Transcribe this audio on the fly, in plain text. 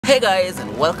Hey guys,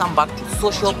 and welcome back to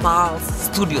Social Pulse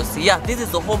Studios. Yeah, this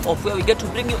is the home of where we get to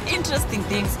bring you interesting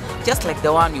things just like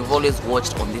the one you've always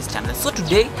watched on this channel. So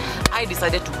today I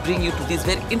decided to bring you to this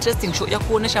very interesting show ya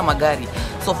kuonesha magari.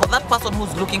 So for that person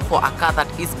who's looking for a car that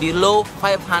is below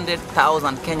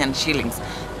 500,000 Kenyan shillings,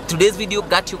 today's video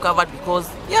got you covered because,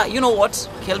 yeah, you know what?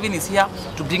 Kelvin is here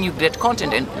to bring you great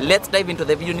content, and let's dive into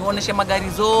the video. Nionyeshe magari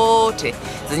zote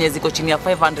zenye ziko chini ya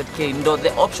 500k, ndo the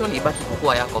option ibaki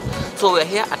kukua yako. So we're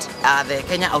here at the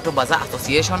Kenya Auto Bazaar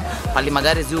Association. Pali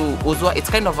magari ziuzwa. It's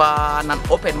kind of an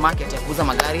open market ya kuuza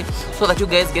magari so that you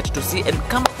guys get to see, and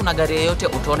kama kuna gari yoyote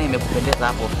utaona imekupendeza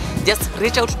hapo, just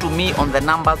reach out to me on the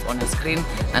numbers on your screen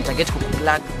na nitaget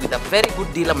kukuplug with a very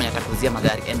good dealer mwenye atakuzia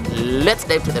magari. And let's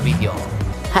dive to the video.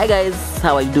 Hi guys,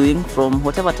 how are you doing? From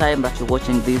whatever time that you're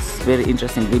watching this very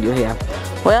interesting video here,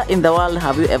 where in the world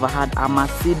have you ever had a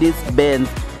Mercedes-Benz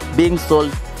being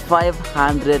sold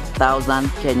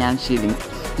 500,000 Kenyan shillings?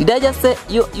 Did I just say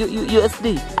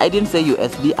USD? I didn't say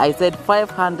USD, I said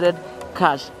 500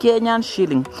 cash Kenyan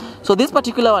shilling. So this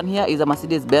particular one here is a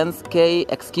Mercedes-Benz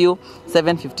KXQ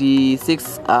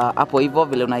 756 hapo hivyo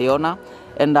vile unaiona,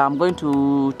 and I'm going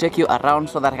to take you around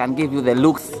so that I can give you the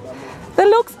looks. The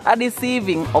looks are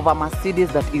deceiving of a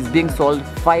Mercedes that is being sold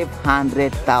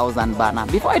 500,000 bana.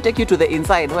 Before I take you to the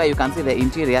inside where you can see the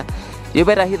interior, you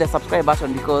better hit the subscribe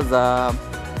button because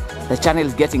the channel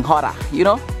is getting hotter, you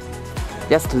know?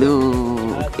 Just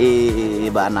look,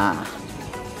 bana.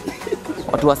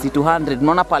 Watu wasi 200,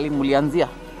 nona pali mulianzia.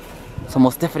 So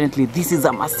most definitely this is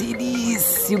a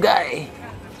Mercedes, you guys.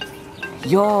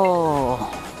 Yo,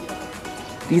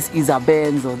 this is a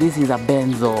Benzo, this is a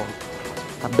Benzo.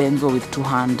 A Benzo with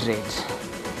 200,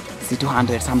 see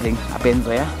 200 something, a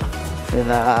Benzo, yeah? With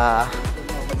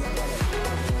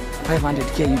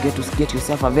 500k you get to get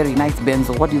yourself a very nice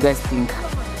Benzo. What do you guys think?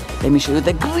 Let me show you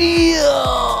the grill.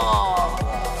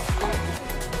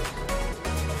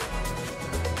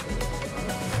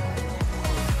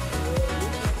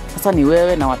 Sasa ni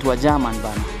wewe na watu wa German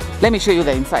bana. Let me show you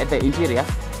the inside, the interior,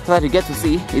 so that you get to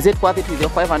see, is it worth it with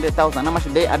your 500,000? How much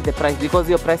should they add the price? Because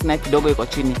your price na kidogo iko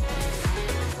chini.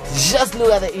 Just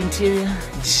look at the interior.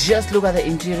 Just look at the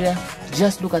interior.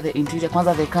 Just look at the interior.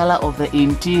 Kwanza the color of the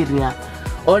interior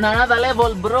on another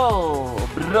level, bro.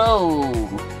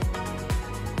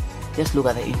 Just look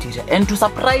at the interior. And to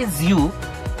surprise you,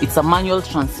 it's a manual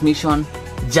transmission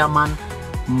German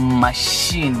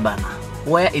machine bana.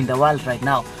 Where in the world right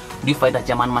now do you find a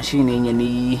German machine yenye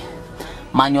ni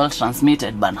manual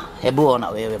transmitted bana? Hebu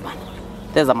ona wewe bana.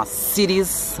 There's a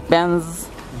Mercedes-Benz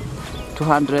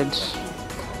 200.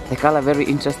 The color very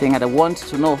interesting, and I want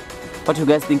to know what you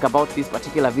guys think about this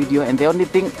particular video. And the only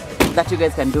thing that you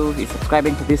guys can do is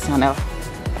subscribing to this channel,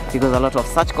 because a lot of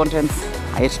such contents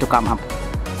are yet to come up.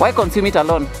 Why consume it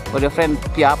alone? But your friend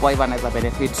pia hapo even as a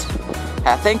benefit.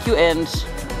 Thank you, and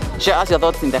share us your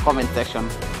thoughts in the comment section.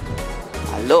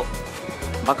 Hello,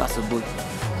 mpaka asubuhi.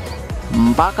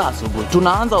 Mpaka asubuhi.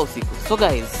 Tunaanza usiku. So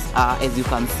guys, as you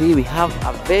can see, we have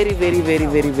a very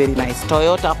nice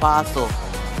Toyota Passo.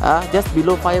 Just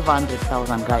below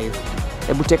 500,000 guys.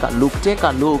 Ebu take a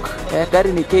look.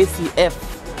 Gari ni KCF.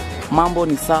 Mambo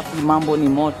ni safi, mambo ni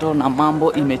moto, na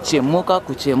mambo imechemuka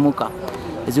kuchemuka.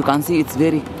 As you can see, it's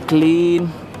very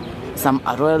clean. Some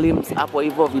alloy rims hapo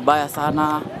hivyo vibaya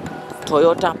sana.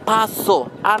 Toyota Passo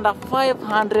under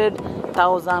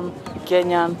 500,000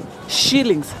 Kenyan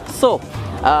shillings. So,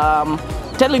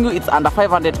 telling you it's under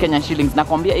 500 Kenyan shillings,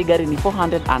 nakwambia hii gari ni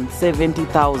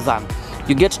 470,000.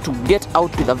 You get to get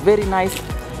out with a very nice,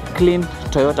 clean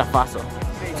Toyota Passo.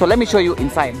 So let me show you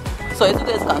inside. So as you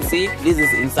guys can see, this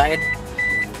is inside.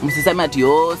 Msiseme ati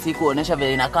yo sikuonesha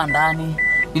vile inakaa ndani.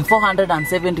 With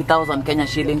 470,000 Kenya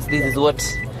shillings, this is what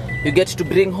you get to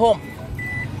bring home.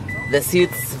 The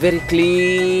seats very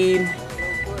clean.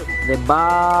 The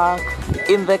back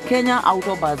in the Kenya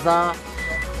Auto Bazaar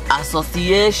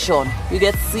Association. You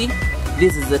get to see,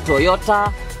 this is the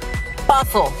Toyota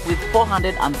Passo with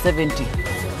 470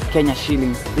 Kenya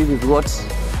shillings. This is what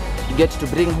you get to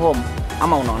bring home.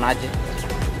 Ama unaonaje?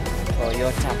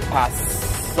 Toyota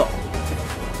Passo.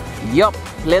 Yup,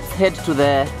 let's head to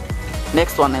the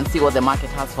next one and see what the market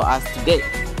has for us today.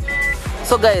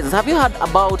 So guys, have you heard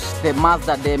about the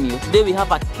Mazda Demio? Today we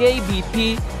have a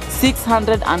KBP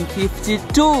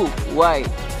 652. Why?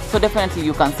 So definitely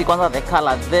you can see the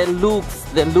color, the looks.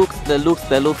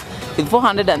 With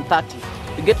 430.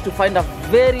 You get to find a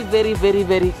very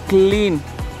clean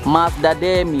Mazda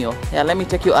Demio. Yeah, let me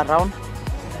take you around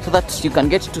so that you can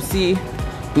get to see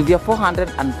with your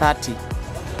 430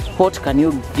 what can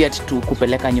you get to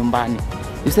kupeleka nyumbani.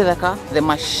 You see the car, the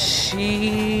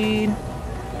machine,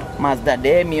 Mazda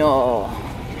Demio.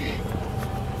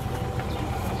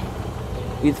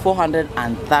 with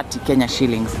 430 Kenya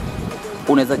shillings.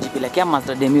 Unaweza jipelekea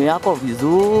Mazda Demio yako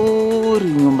vizuri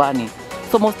nyumbani.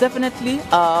 So most definitely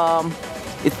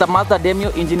it's the Mazda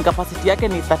Demio. Engine capacity yake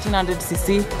ni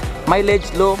 1300cc,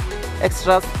 mileage low,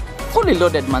 extras fully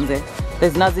loaded manze.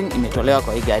 There's nothing imetolewa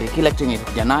kwa hii gari. Kila kitu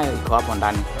imekuja nayo iko hapo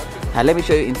ndani. Let me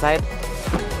show you inside.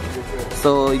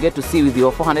 So you get to see with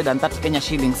your 430 Kenya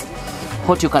shillings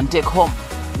what you can take home.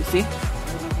 You see?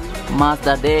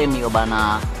 Mazda Demio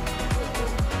bana.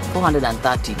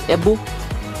 430. Ebu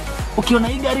ukiona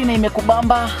hii gari na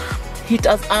imekubamba, hit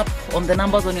us up on the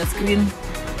numbers on your screen.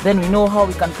 Then we know how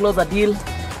we can close a deal.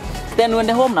 Then when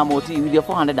the home na moti with your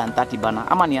 430 bana.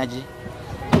 Ama ni aje?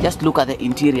 Just look at the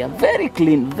interior. Very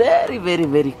clean. Very, very,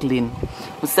 very clean.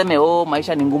 Useme oh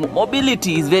maisha ni ngumu.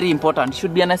 Mobility is very important.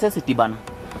 Should be a necessity bana.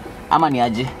 Ama ni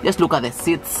aje? Just look at the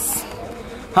seats.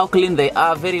 How clean they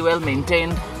are. Very well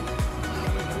maintained.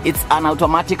 It's an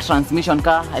automatic transmission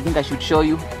car. I think I should show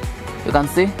you. You can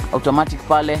see automatic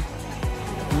pale.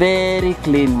 Very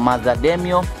clean Mazda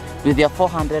Demio with your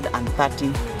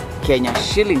 430 Kenya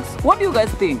shillings. What do you guys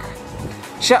think?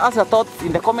 Share us your thoughts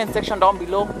in the comment section down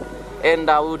below, and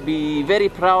I would be very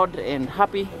proud and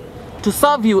happy to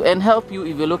serve you and help you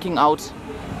if you're looking out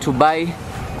to buy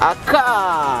a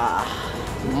car.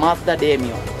 Mazda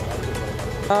Demio.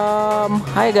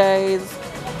 Hi guys,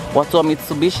 watu wa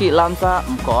Mitsubishi Lancer,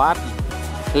 mko wapi?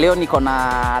 Leo niko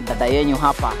na dada yenyu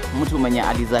hapa, mtu mwenye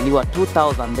alizaliwa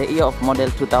 2000, the year of model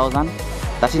 2000,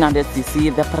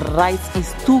 1300cc. The price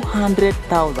is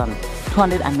 200,000,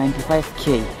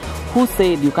 295k. Who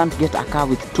said you can't get a car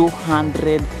with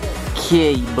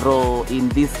 200k, bro, in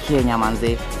this Kenya,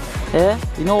 manze? Eh?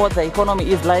 You know what the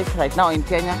economy is like right now in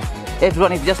Kenya?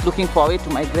 Everyone is just looking for a way to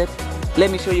migrate.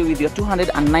 Let me show you with your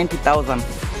 290,000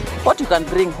 what you can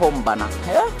bring home bana.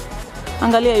 Yeah?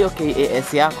 Angalia hiyo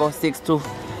KAS yako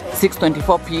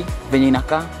 624p venye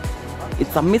inakaa.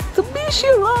 It's a Mitsubishi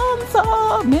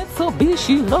Lancer.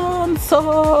 Mitsubishi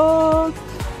Lancer.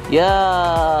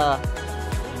 Yeah.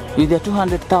 With your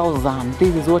 200,000,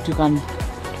 this is what you can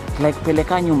like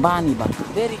peleka nyumbani bana.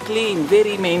 Very clean,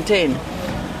 very maintained.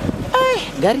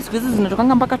 Gari siku hizi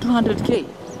zinatokanga mpaka 200k.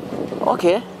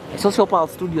 Okay. Social Power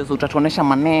Studios utatuonesha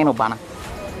maneno bana.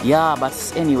 Yeah, but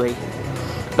anyway,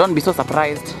 don't be so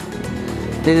surprised.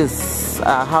 This is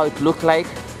how it looks like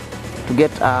to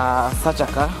get such a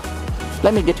car.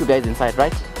 Let me get you guys inside,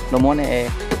 right? No money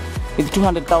with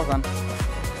 200,000.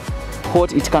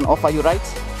 What it can offer you, right?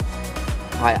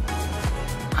 Haya.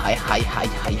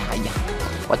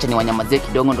 Wacha ni wanyamazie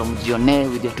kidogo ndo mjione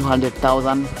with your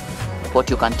 200,000 what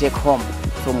you can take home.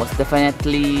 So most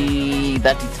definitely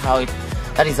that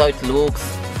is how it looks.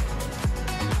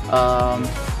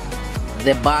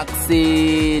 The back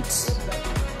seat,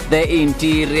 the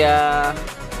interior,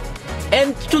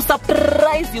 and to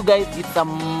surprise you guys, it's a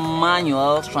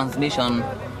manual transmission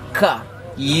car.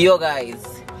 Yo guys,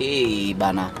 hey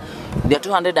bana, they're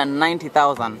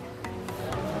 290,000.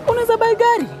 Unaweza buy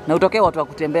gari na utokee watu wa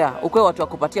kutembea, ukwe watu wa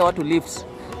kupatia watu lifts,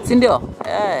 si ndio?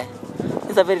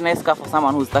 It's a very nice car for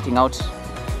someone who's starting out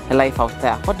a life out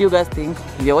there. What do you guys think?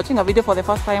 If you're watching a video for the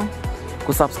first time,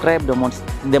 subscribe.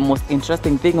 The most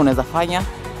interesting thing unaweza fanya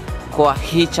kwa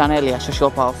hii channel ya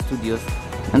Social Power Studios,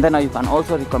 and then you can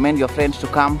also recommend your friends to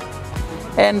come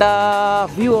and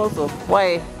view also.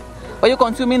 Why you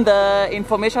consuming the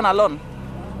information alone?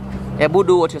 Ebu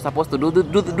do what you're supposed to do.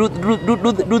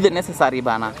 Do the necessary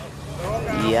bana.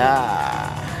 Yeah.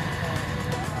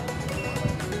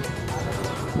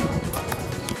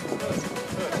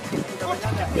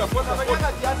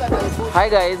 Hi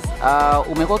guys,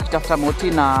 umekuwa ukitafuta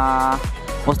moti na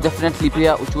most definitely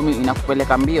pia uchumi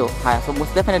inakupeleka mbio. Haya, so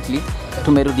most definitely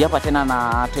tumerudi hapa tena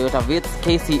na Toyota Vitz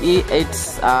KCE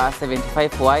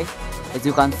 875Y. As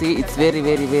you can see, it's very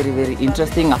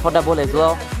interesting, affordable as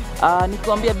well.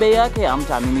 Nikiwaambia bei yake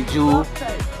hamtaamini juu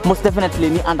most definitely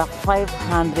ni under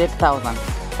 500,000.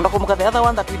 Unakumbuka the other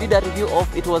one that we did a review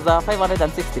of, it was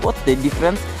 560. What's the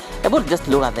difference? About just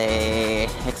look at the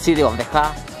exterior of the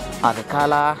car, the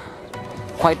color,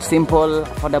 quite simple,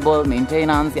 affordable,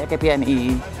 maintenance yake pia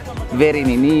ni very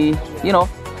nini, you know.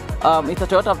 It's a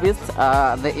Toyota Vitz,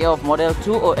 the year of model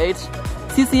 208,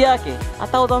 cc yake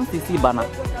 1000cc bana,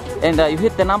 and you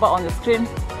hit the number on the screen,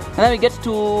 and then we get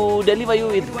to deliver you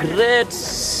with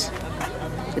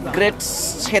great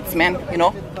hits, man, you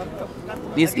know.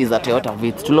 This is a Toyota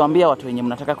Vitz. Tuliwaambia watu wenye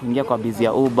mnataka kuingia kwa busy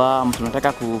ya Uber, mtu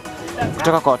mnataka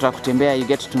kutoka kwa watu kutembea, you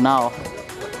get to now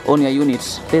own your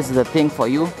unit. This is the thing for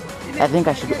you. I think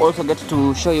I should also get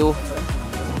to show you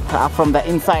from the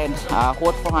inside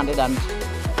what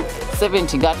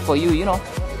 470 got for you, you know.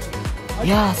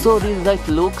 Yeah, so this is how it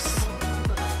looks.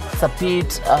 looks a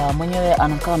bit mwenyewe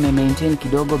anakaa maintain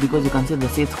kidogo, because you can see the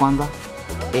seats kwanza.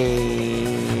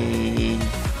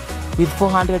 With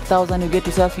 400,000 you get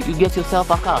yourself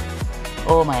a car.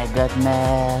 Oh my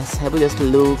goodness. Have you just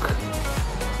look?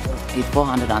 With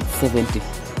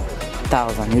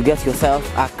 470,000 you get yourself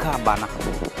a car bana.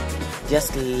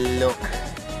 Just look.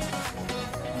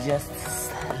 Just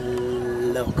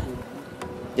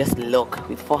look.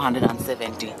 With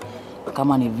 470.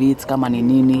 Kama ni Vitz, kama ni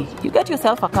nini, you get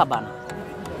yourself a car bana.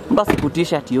 Mbasi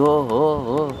kutisha ati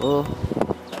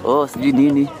sijui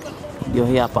nini. Ndio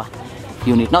hii hapa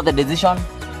unit. Now the decision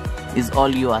is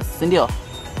all yours. Ndio?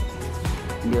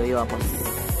 Ndio hiyo hapo.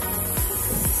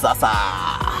 Sasa.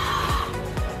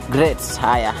 Great.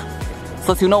 Haya.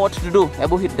 So you know what to do.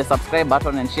 Hebu hit the subscribe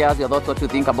button and share your thoughts, what you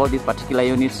think about this particular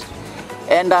unit.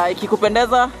 And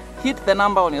ikikupendeza, hit the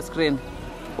number on your screen.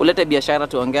 Ulete biashara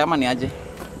tuongee ama ni aje?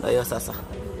 Ndio sasa.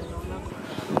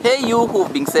 Hey you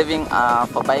who've been saving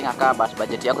for buying a car but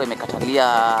budget yako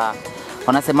imekatalia,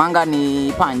 wanasemanga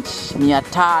ni punch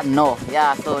 500.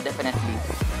 Yeah, so definitely.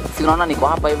 Si unaona niko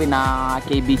hapa hivi na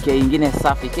KBK ingine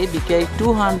safi, KBK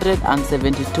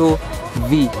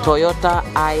 272V Toyota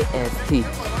IST.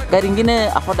 Gari ingine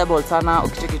affordable sana,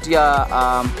 ukichekitia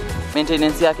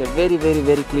maintenance yake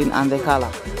very clean, and the color.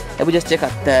 Hebu just check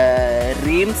out the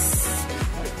rims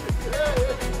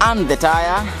and the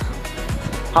tire,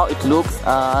 how it looks.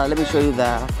 Let me show you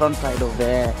the front side of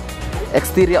the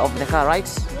exterior of the car, right?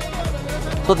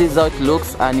 So this is how it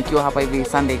looks. Nikiwa hapa hivi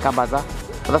Sunday car bazaar.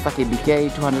 So that's a KBK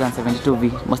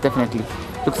 272V. Most definitely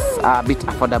looks a bit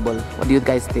affordable. What do you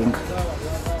guys think?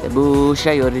 Ebu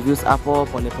share your reviews hapo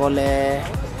pole.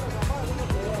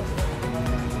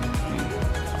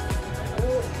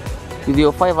 With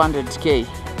your 500k,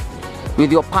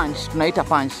 with your punch, tunaita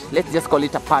punch, let's just call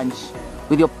it a punch.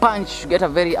 With your punch, you get a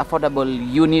very affordable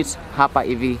unit hapa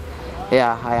hivi.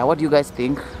 Yeah, what do you guys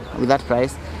think with that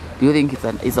price? Do you think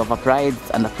it's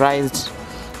overpriced, underpriced?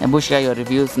 And share your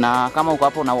reviews. Na kama uko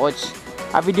hapo na watch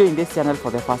a video in this channel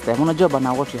for the first time, unajua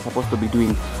bana what you're supposed to be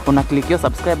doing. Una click your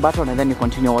subscribe button and then you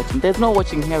continue watching. There's no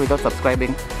watching here without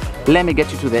subscribing. Let me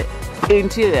get you to the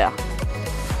interior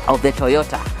of the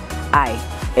Toyota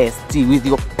IST with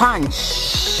your punch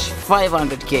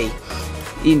 500k.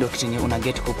 Hii ndio kitu una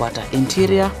get kupata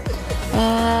interior.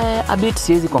 A bit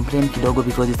siwezi complain kidogo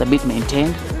because it's a bit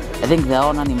maintained. I think the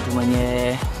owner ni mtu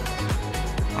mwenye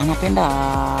anapenda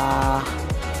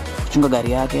kuchunga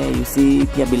gari yake. You see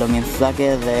pia belongings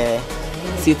zake, the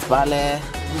seats pale,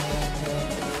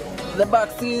 the back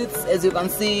seats, as you can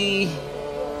see,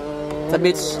 it's a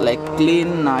bit like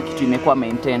clean na kitu imekuwa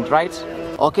maintained, right?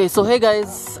 Okay, so hey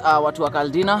guys, watu wa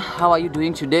Caldina, how are you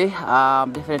doing today?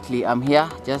 Definitely I'm here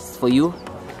just for you,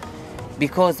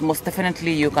 because most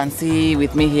definitely you can see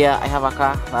with me here I have a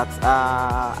car that's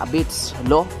a bit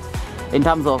low in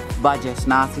terms of budget.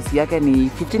 Na cc yake ni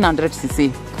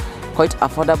 1500cc, quite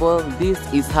affordable. This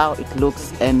is how it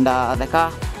looks, and the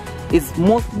car is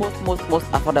most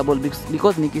affordable,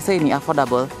 because nikisay ni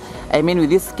affordable, I mean with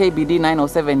this KBD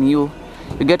 907U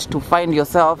you get to find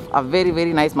yourself a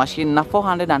very nice machine na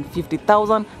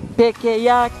 450,000 peke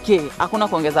yake. Hakuna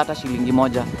kuongeza hata shilingi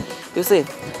moja. You see,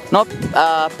 not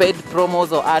paid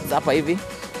promos or ads hapa hivi,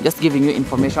 just giving you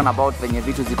information about venye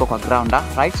vitu ziko kwa ground,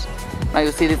 right? Now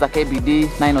you see this is a KBD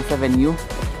 907U,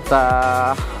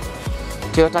 the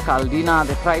Toyota Caldina.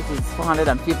 The price is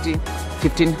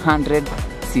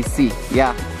 1500cc.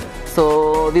 Yeah,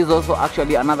 so this is also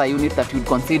actually another unit that you'd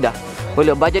consider when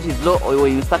your budget is low or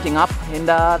when you're starting up, and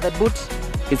the boot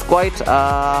is quite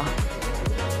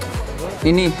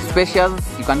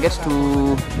spacious. You can get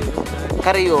to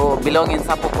carry your belongings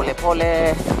hapo pole.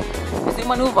 You see,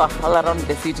 maneuver all around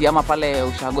the city ama pale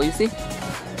ushago, you see.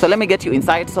 So let me get you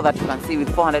inside so that you can see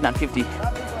with 450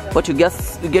 what you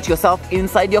get yourself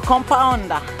inside your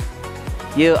compound,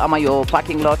 ama your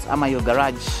parking lot, ama your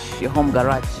garage, your home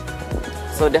garage.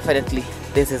 So definitely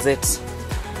this is it,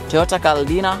 Toyota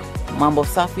Caldina. Mambo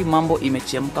safi, mambo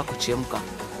imechemka kuchemka.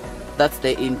 That's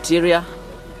the interior.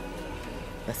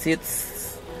 The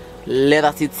seats,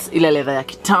 leather seats, ile leather ya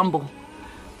kitambo,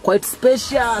 quite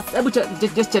spacious.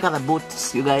 Just check out the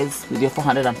boot, you guys, with your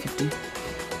 450,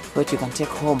 what you can take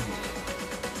home.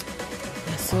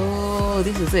 So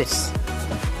this is it.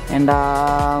 And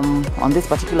on this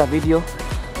particular video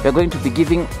we're going to be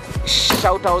giving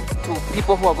shout outs to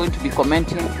people who are going to be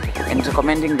commenting and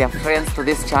recommending their friends to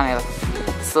this channel.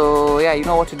 So yeah, you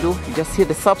know what to do. You just hit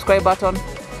the subscribe button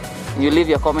and you leave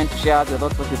your comment to share your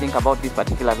thoughts, what you think about this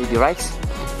particular video, right?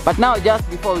 But now, just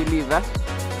before we leave,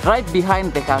 right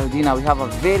behind the Caldina we have a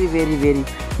very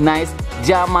nice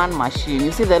German machine.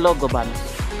 You see the logo band?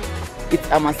 It's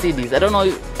a Mercedes. I don't know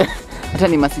Hata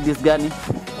ni Mercedes gani?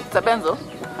 It's a Benzo?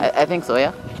 I think so,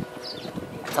 yeah.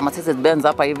 It's a Mercedes Benz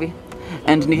hapa hivi.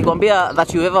 And nikikwambia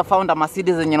that you ever found a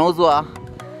Mercedes yenye inauzwa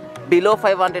below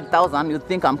 500,000, you'd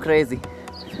think I'm crazy.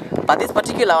 But this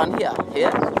particular one here,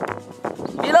 yeah,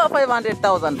 below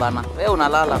 500,000 bana. Wewe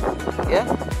unalala, yeah.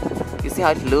 You see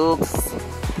how it looks,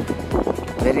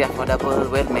 very affordable,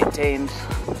 well maintained.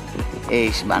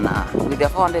 Eish bana, with your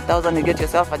 400,000 you get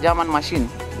yourself a German machine.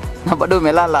 Na bado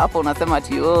umelala hapo unasema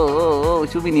ati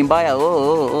uchumi ni mbaya,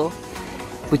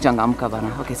 kuchangamka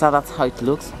bana. Okay, so that's how it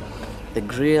looks. The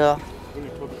grill,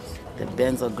 the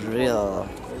Benzo grill.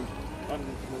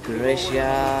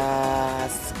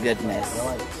 Gracious goodness.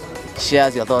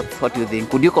 Shares your thoughts. What do you think?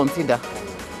 Could you consider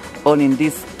owning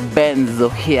this Benzo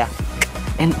here?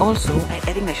 And also, I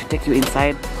think I should take you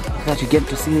inside so that you get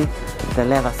to see the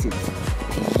leather seats.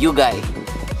 You guy,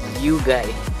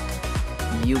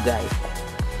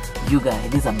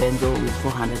 this is a Benzo with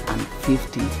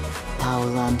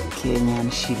 450,000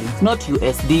 Kenyan shillings, not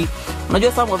USD. Now,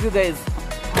 some of you guys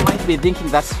might be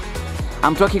thinking that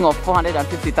I'm talking of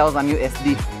 450,000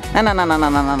 USD. No.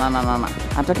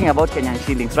 I'm talking about Kenyan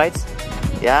shillings, right?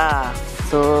 Yeah.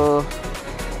 So,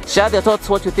 share your thoughts,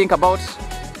 what you think about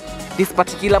this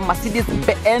particular Mercedes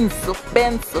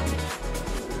Benz.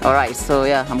 Alright, so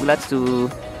yeah, I'm glad to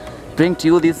bring to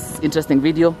you this interesting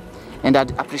video, and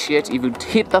I'd appreciate if you'd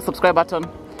hit the subscribe button.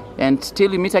 And till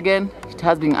we meet again, it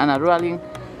has been an unrolling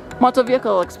motor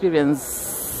vehicle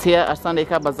experience here at Sunday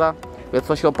Car Bazaar with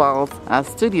Social Pulse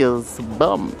Studios.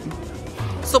 Boom.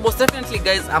 So most definitely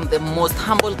guys, I'm the most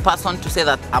humble person to say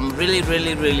that I'm really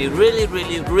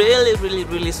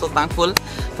so thankful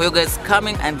for you guys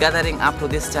coming and gathering up to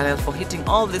this channel, for hitting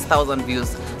all these 1,000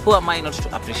 views. Who am I not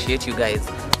to appreciate you guys?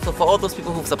 So for all those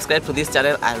people who've subscribed to this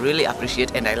channel, I really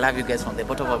appreciate and I love you guys from the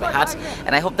bottom of my heart.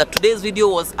 And I hope that today's video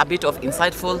was a bit of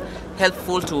insightful,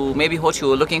 helpful to maybe what you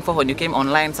were looking for when you came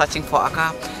online searching for a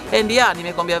car. And yeah,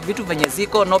 nimekwambia vitu venye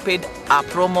ziko, no paid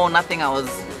promo, nothing I was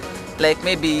like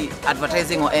maybe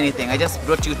advertising or anything. I just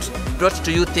brought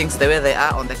to you things the way they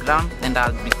are on the ground, and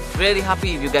I'll be really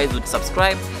happy if you guys would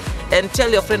subscribe and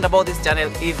tell your friend about this channel.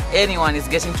 If anyone is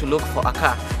getting to look for a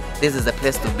car, this is the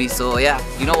place to be. So yeah,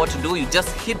 you know what to do. You just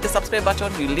hit the subscribe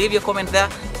button, you leave your comment there.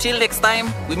 Till next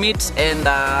time we meet, and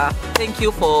thank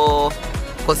you for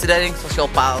considering Social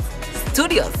Pulse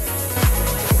Studios.